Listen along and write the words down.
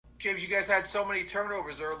James, you guys had so many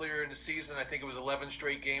turnovers earlier in the season. I think it was 11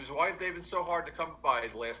 straight games. Why have they been so hard to come by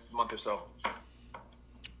the last month or so?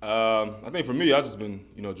 I think for me, I've just been,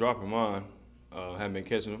 dropping mine. Haven't been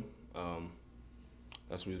catching them.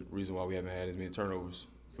 That's the reason why we haven't had as many turnovers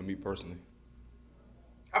for me personally.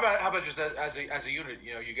 How about just as a unit?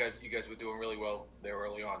 You guys were doing really well there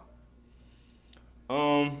early on.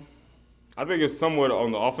 Um, I think it's somewhat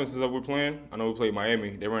on the offenses that we're playing. I know we played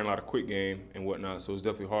Miami. They ran a lot of quick game and whatnot, so it's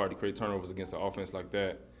definitely hard to create turnovers against an offense like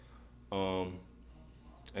that. Um,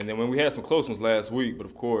 and then when we had some close ones last week, but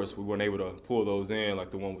of course we weren't able to pull those in, like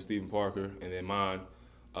the one with Stephen Parker and then mine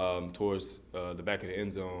towards the back of the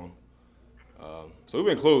end zone. So we've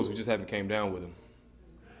been close. We just haven't came down with them.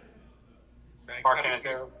 Thanks. Mark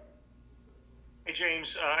Canizero. Hey,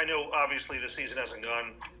 James, I know obviously the season hasn't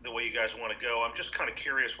gone the way you guys want to go. I'm just kind of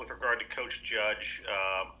curious with regard to Coach Judge.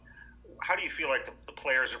 How do you feel like the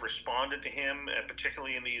players have responded to him,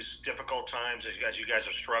 particularly in these difficult times as you guys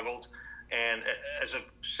have struggled? And as a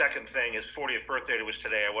second thing, his 40th birthday was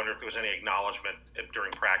today. I wonder if there was any acknowledgement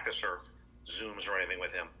during practice or Zooms or anything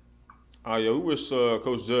with him. Yeah, we wish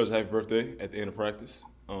Coach Judge happy birthday at the end of practice.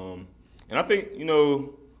 And I think,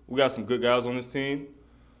 we got some good guys on this team.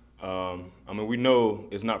 We know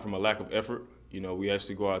it's not from a lack of effort. We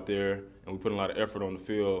actually go out there and we put a lot of effort on the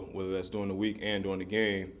field, whether that's during the week and during the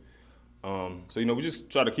game. We just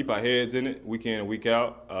try to keep our heads in it week in and week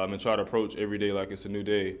out and try to approach every day like it's a new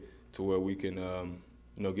day to where we can,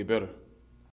 get better.